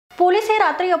Police हे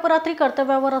रात्री अपरात्री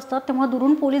कर्तव्यावर असतात, तेव्हा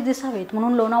दुरून पोलीस दिसावेत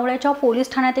म्हणून लोणावळ्याच्या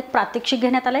पोलीस ठाण्यात एक प्रात्यक्षिक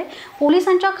घेण्यात आले।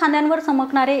 पोलिसांच्या खांद्यांवर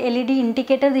चमकणारे LED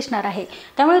इंडिकेटर दिसणार आहे,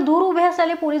 त्यामुळे दूर उभे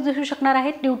असलेले पोलीस दिसू शकणार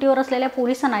आहेत। ड्युटीवर असलेल्या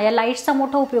पोलिसांना या लाईट्सचा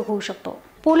मोठा उपयोग होऊ शकतो।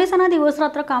 पोलिसांना दिवस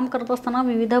रात्र काम करत असताना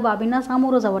विविध बाबींना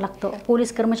सामोरं जावं लागतं।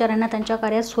 पोलीस कर्मचाऱ्यांना त्यांच्या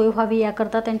कार्यात सोय व्हावी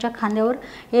याकरता त्यांच्या खांद्यावर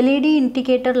LED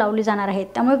इंडिकेटर लावले जाणार आहेत,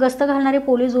 त्यामुळे गस्त घालणारे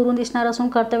पोलीस दुरून दिसणार असून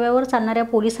कर्तव्यावर चालणाऱ्या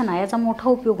पोलिसांना याचा मोठा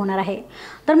उपयोग होणार आहे।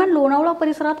 दरम्यान लोणावळा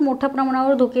परिसरात मोठ्या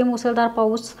प्रमाणावर धुके, मुसळधार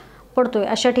पाऊस पडतोय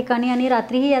अशा ठिकाणी आणि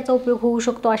रात्रीही याचा उपयोग होऊ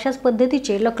शकतो। अशाच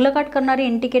पद्धतीचे लखलखाट करणारे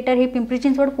इंडिकेटर हे पिंपरी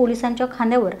चिंचवड पोलिसांच्या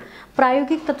खांद्यावर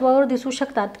प्रायोगिक तत्वावर दिसू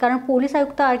शकतात, कारण पोलीस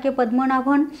आयुक्त RK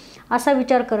पद्मनाभन असा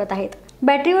विचार करत आहेत।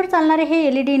 बॅटरीवर चालणारे हे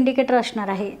LED इंडिकेटर असणार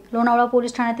आहे। लोणावळा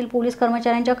पोलीस ठाण्यातील पोलीस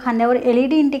कर्मचाऱ्यांच्या खांद्यावर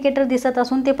LED इंडिकेटर दिसत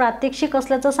असून ते प्रात्यक्षिक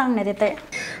असल्याचं सांगण्यात येत आहे।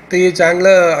 तर हे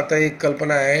चांगलं आता एक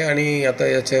कल्पना आहे आणि आता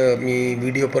याचं मी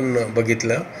व्हिडिओ पण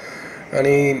बघितलं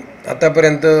आणि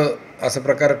आतापर्यंत असा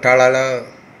प्रकार टाळायला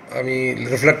आम्ही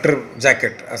रिफ्लेक्टर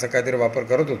जॅकेट असा काहीतरी वापर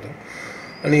करत होतो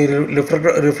आणि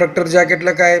रिफ्लेक्टर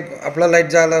जॅकेटला काय आपला लाईट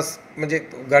जायला म्हणजे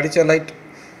गाडीच्या लाईट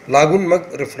लागून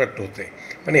मग रिफ्लेक्ट होते,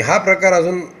 पण हा प्रकार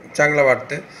अजून चांगला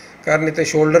वाटतं कारण इथे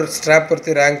शोल्डर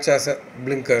स्ट्रॅपवरती रँकच्या असं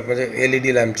ब्लिंकर म्हणजे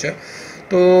LED लॅम्पच्या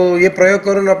तो हे प्रयोग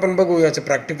करून आपण बघू याचं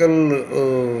प्रॅक्टिकल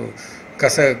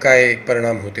कसं काय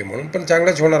परिणाम होते म्हणून, पण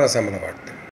चांगलंच होणार असं मला वाटतं।